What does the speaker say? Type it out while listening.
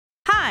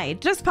Hi,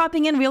 just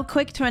popping in real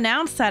quick to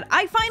announce that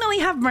I finally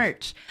have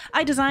merch.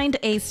 I designed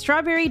a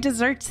strawberry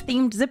desserts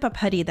themed zip-up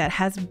hoodie that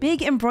has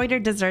big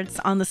embroidered desserts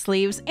on the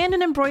sleeves and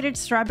an embroidered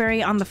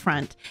strawberry on the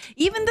front.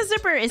 Even the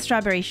zipper is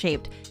strawberry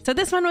shaped, so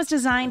this one was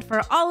designed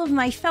for all of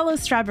my fellow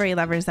strawberry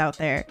lovers out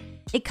there.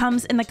 It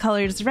comes in the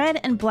colors red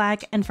and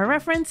black, and for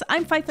reference,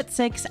 I'm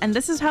 5'6", and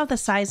this is how the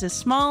sizes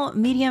small,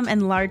 medium,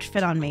 and large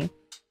fit on me.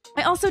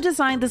 I also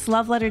designed this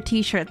love letter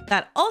t-shirt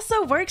that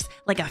also works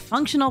like a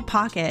functional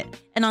pocket.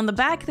 And on the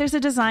back, there's a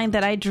design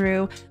that I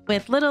drew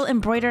with little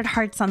embroidered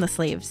hearts on the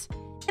sleeves.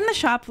 In the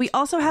shop, we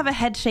also have a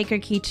head shaker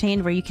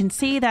keychain where you can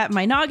see that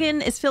my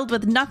noggin is filled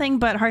with nothing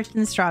but hearts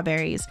and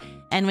strawberries.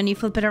 And when you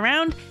flip it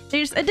around,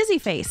 there's a dizzy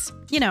face,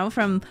 you know,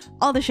 from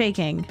all the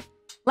shaking.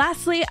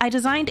 Lastly, I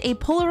designed a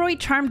Polaroid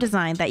charm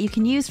design that you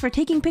can use for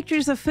taking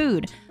pictures of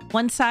food.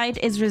 One side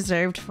is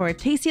reserved for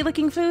tasty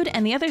looking food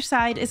and the other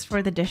side is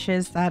for the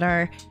dishes that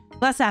are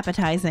less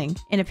appetizing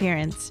in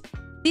appearance.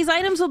 These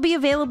items will be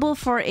available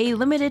for a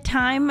limited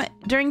time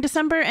during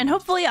December, and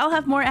hopefully I'll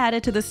have more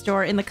added to the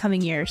store in the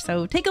coming year,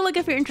 so take a look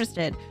if you're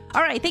interested.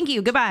 Alright, thank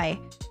you, goodbye!